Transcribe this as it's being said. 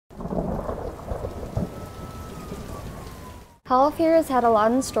Hall of Heroes had a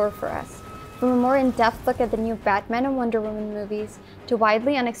lot in store for us, from a more in-depth look at the new Batman and Wonder Woman movies to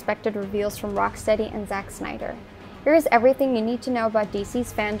widely unexpected reveals from Rocksteady and Zack Snyder. Here is everything you need to know about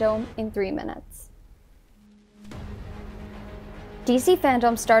DC's FanDome in 3 minutes. DC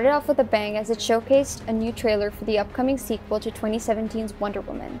FanDome started off with a bang as it showcased a new trailer for the upcoming sequel to 2017's Wonder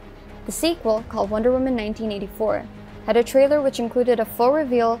Woman. The sequel, called Wonder Woman 1984, had a trailer which included a full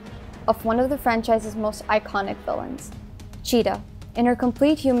reveal of one of the franchise's most iconic villains, Cheetah, in her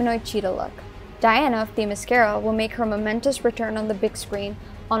complete humanoid cheetah look. Diana of Themyscira will make her momentous return on the big screen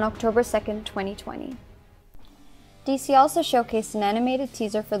on October 2nd, 2020. DC also showcased an animated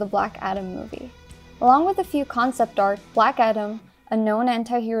teaser for the Black Adam movie. Along with a few concept art, Black Adam, a known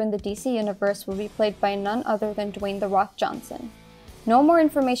anti-hero in the DC universe, will be played by none other than Dwayne "The Rock" Johnson. No more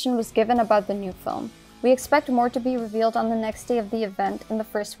information was given about the new film. We expect more to be revealed on the next day of the event in the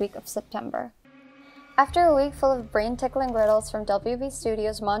first week of September. After a week full of brain-tickling riddles from WB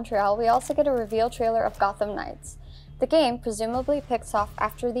Studios Montreal, we also get a reveal trailer of Gotham Knights. The game presumably picks off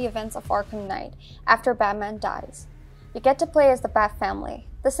after the events of Arkham Knight, after Batman dies. You get to play as the Bat family.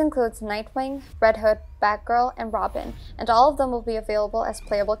 This includes Nightwing, Red Hood, Batgirl, and Robin, and all of them will be available as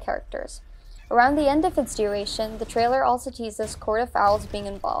playable characters. Around the end of its duration, the trailer also teases Court of Owls being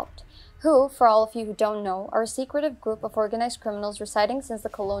involved, who, for all of you who don't know, are a secretive group of organized criminals residing since the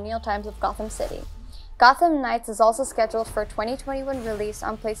colonial times of Gotham City. Gotham Knights is also scheduled for a 2021 release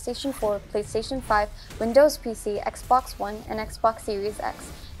on PlayStation 4, PlayStation 5, Windows PC, Xbox One, and Xbox Series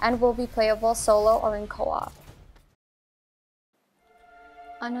X, and will be playable solo or in co-op.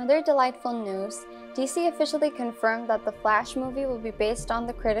 On other delightful news, DC officially confirmed that the Flash movie will be based on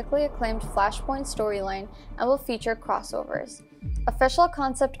the critically acclaimed Flashpoint storyline and will feature crossovers. Official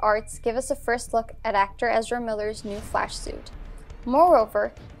concept arts give us a first look at actor Ezra Miller's new Flash suit.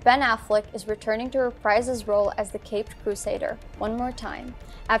 Moreover, Ben Affleck is returning to reprise his role as the Caped Crusader one more time,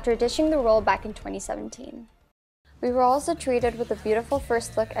 after ditching the role back in 2017. We were also treated with a beautiful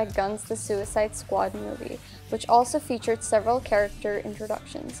first look at Gunn's The Suicide Squad movie, which also featured several character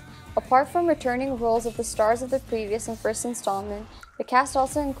introductions. Apart from returning roles of the stars of the previous and first installment, the cast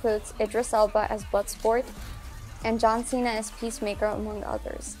also includes Idris Elba as Bloodsport and John Cena as Peacemaker, among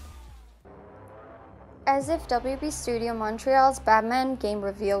others. As if WB Studio Montreal's Batman game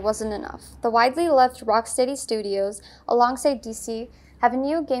reveal wasn't enough, the widely loved Rocksteady Studios, alongside DC, have a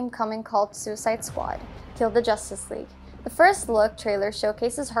new game coming called Suicide Squad: Kill the Justice League. The first look trailer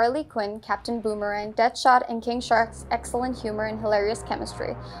showcases Harley Quinn, Captain Boomerang, Deadshot, and King Shark's excellent humor and hilarious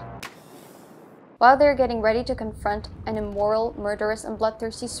chemistry, while they're getting ready to confront an immoral, murderous, and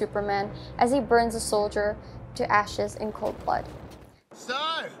bloodthirsty Superman as he burns a soldier to ashes in cold blood. So,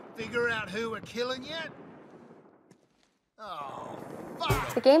 figure out who we're killing yet? Oh,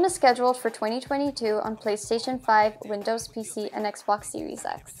 fuck! The game is scheduled for 2022 on PlayStation 5, Windows PC, and Xbox Series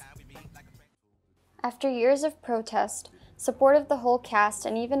X. After years of protest, support of the whole cast,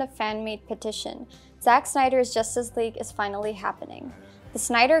 and even a fan-made petition, Zack Snyder's Justice League is finally happening. The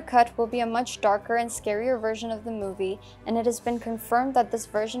Snyder Cut will be a much darker and scarier version of the movie, and it has been confirmed that this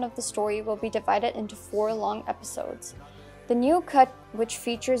version of the story will be divided into 4 long episodes. The new cut, which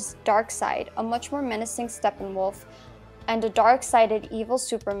features Darkseid, a much more menacing Steppenwolf, and a dark-sided evil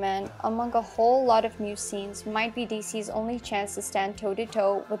Superman, among a whole lot of new scenes, might be DC's only chance to stand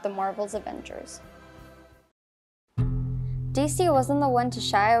toe-to-toe with the Marvel's Avengers. DC wasn't the one to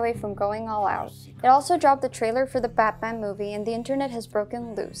shy away from going all out. It also dropped the trailer for the Batman movie, and the internet has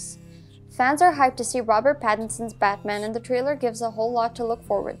broken loose. Fans are hyped to see Robert Pattinson's Batman, and the trailer gives a whole lot to look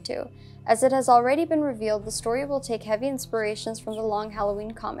forward to. As it has already been revealed, the story will take heavy inspirations from the Long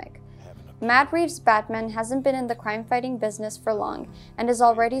Halloween comic. Matt Reeves' Batman hasn't been in the crime-fighting business for long and is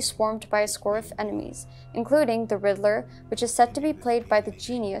already swarmed by a score of enemies, including the Riddler, which is set to be played by the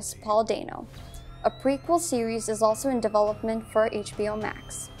genius Paul Dano. A prequel series is also in development for HBO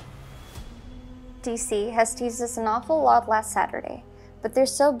Max. DC has teased us an awful lot last Saturday, but they're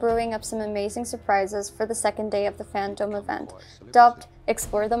still brewing up some amazing surprises for the second day of the FanDome event, dubbed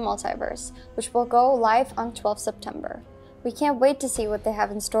Explore the Multiverse, which will go live on 12 September. We can't wait to see what they have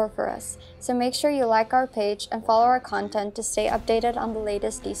in store for us, so make sure you like our page and follow our content to stay updated on the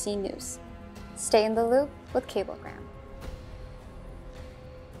latest DC news. Stay in the loop with Cablegram.